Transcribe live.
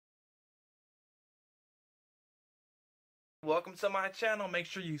Welcome to my channel. Make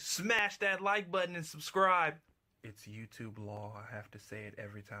sure you smash that like button and subscribe. It's YouTube law. I have to say it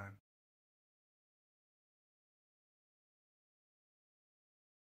every time.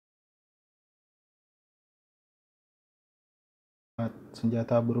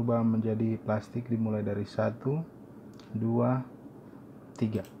 Senjata berubah menjadi plastik dimulai dari 1, 2,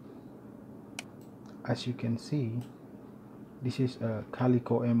 3. As you can see, this is a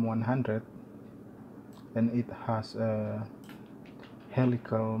Calico M100 and it has a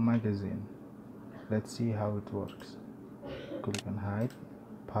helical magazine. Let's see how it works. Click on hide,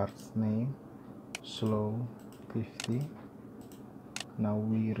 parts name, slow 50. Now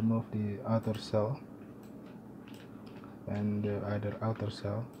we remove the outer cell and the other outer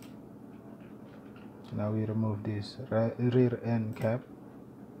cell. Now we remove this rear end cap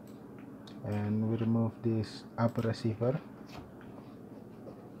and we remove this upper receiver.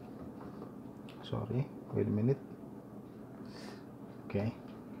 Sorry, wait a minute. Okay,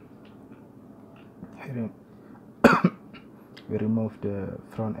 we remove the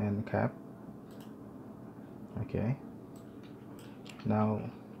front end cap. Okay, now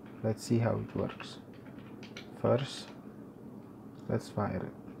let's see how it works. First, let's fire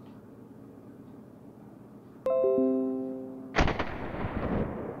it.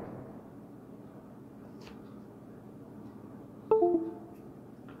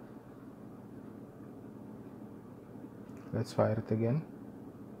 Let's fire it again.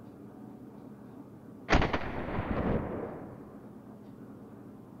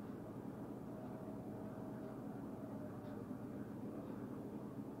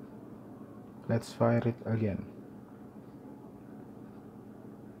 Let's fire it again.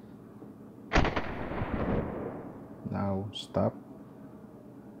 Now stop,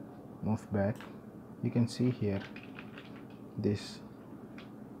 move back. You can see here this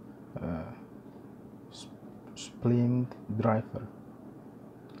splint driver.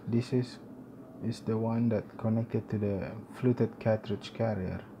 This is the one that connected to the fluted cartridge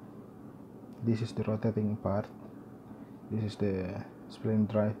carrier. This is the rotating part. This is the splint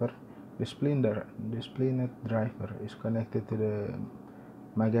driver. The splint driver is connected to the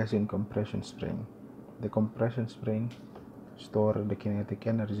magazine compression spring. The compression spring stores the kinetic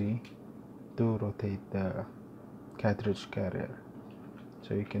energy to rotate the cartridge carrier.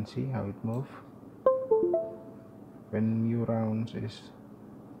 So you can see how it moves. When new rounds is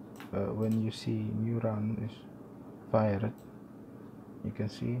when you see new round is fired, you can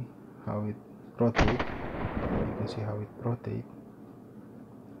see how it rotates. You can see how it rotates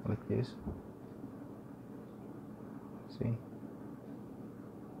like this. See,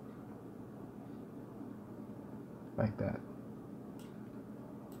 like that.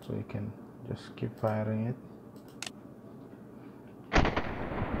 So you can just keep firing it.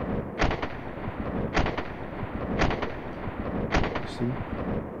 See,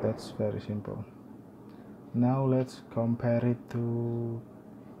 that's very simple. Now let's compare it to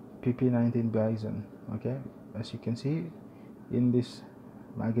PP-19 Bizon. Okay, as you can see in this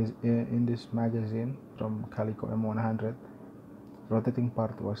magazine from Calico M100, rotating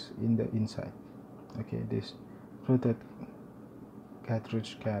part was in the inside. Okay, this fluted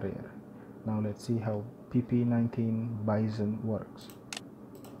cartridge carrier. Now let's see how PP-19 Bizon works.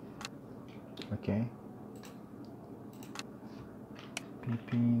 Okay,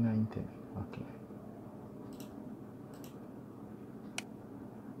 PP-19. Okay.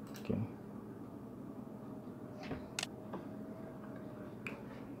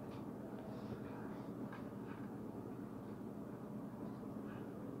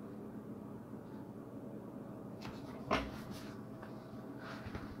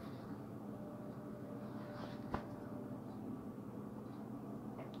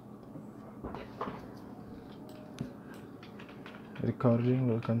 Recording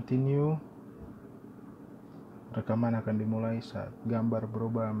will continue. Rekaman akan dimulai saat gambar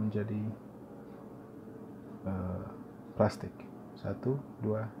berubah menjadi plastik. 1, 2,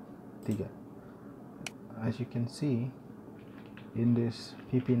 3. As you can see in this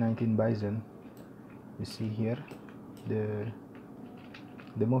PP-19 Bizon, you see here the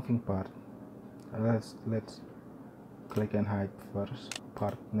moving part. Let's click and hide first,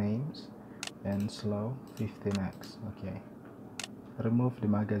 part names and slow 15x. Okay, remove the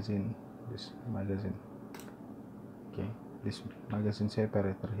magazine, this magazine. Okay, this magazine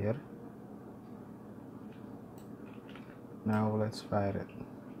separator here. Now let's fire it.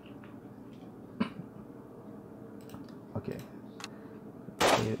 Okay,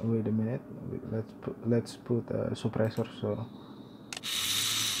 wait a minute. Let's put a suppressor, so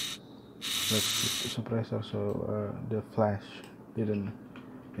the flash didn't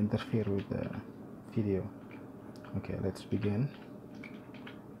interfere with the video. Okay, let's begin.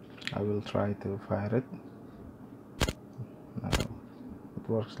 I will try to fire it. No, it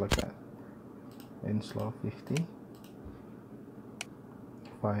works like that. In slow 50.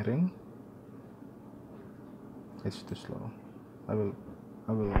 Firing. It's too slow. I will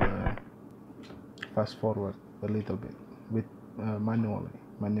fast forward a little bit with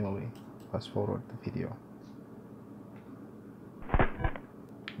manually fast forward the video.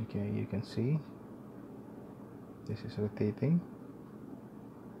 Okay, you can see this is rotating.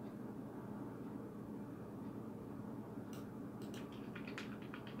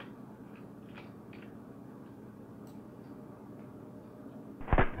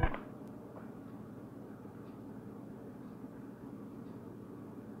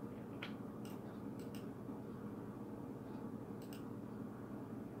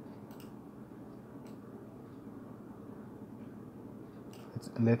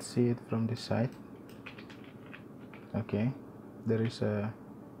 Let's see it from this side. Okay, there is a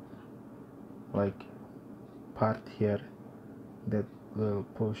like part here that will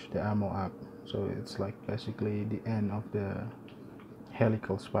push the ammo up, so it's like basically the end of the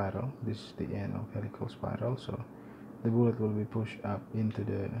helical spiral. This is the end of helical spiral, so the bullet will be pushed up into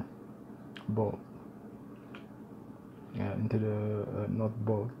the bolt, into the not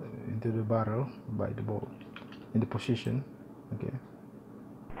bolt, into the barrel by the bolt, in the position. Okay,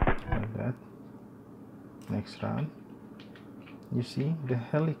 like that. Next round, you see the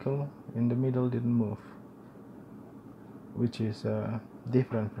helical in the middle didn't move, which is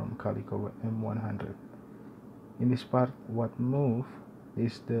different from Calico M100. In this part, what move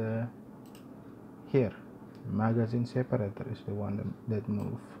is the here magazine separator is the one that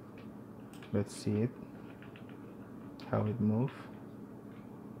move. Let's see it, how it move.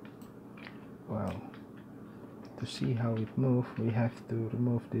 Well, to see how it move, we have to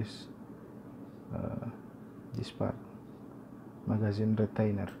remove this part, magazine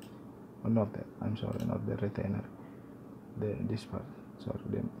retainer. Oh, not that, I'm sorry, not the retainer, this part. Sorry,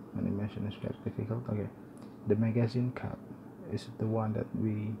 the animation is very difficult. Okay, the magazine cap is the one that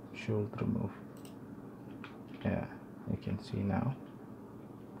we should remove. Yeah, you can see now.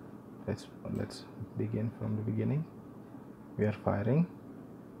 Let's begin from the beginning. We are firing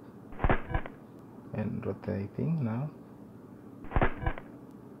and rotating now.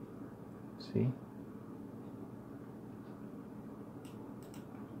 See,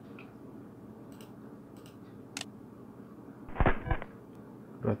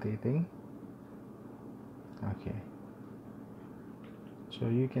 rotating. Okay, so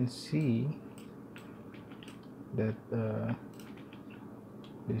you can see that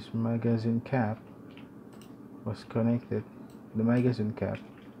this magazine cap was connected. The magazine cap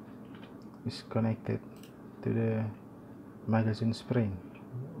is connected to the magazine spring,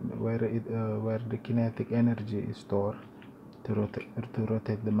 where the kinetic energy is stored to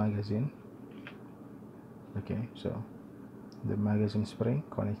rotate the magazine. Okay, so the magazine spring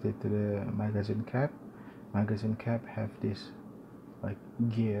connected to the magazine cap. Magazine cap have this like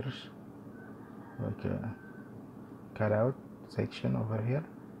gears, like a cutout section over here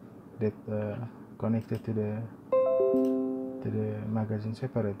that connected to the magazine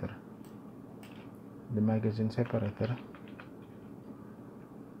separator. The magazine separator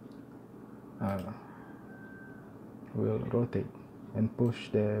will rotate and push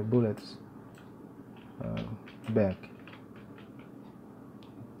the bullets back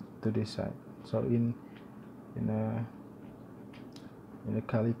to this side. So in a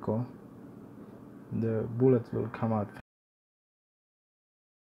Calico, the bullets will come out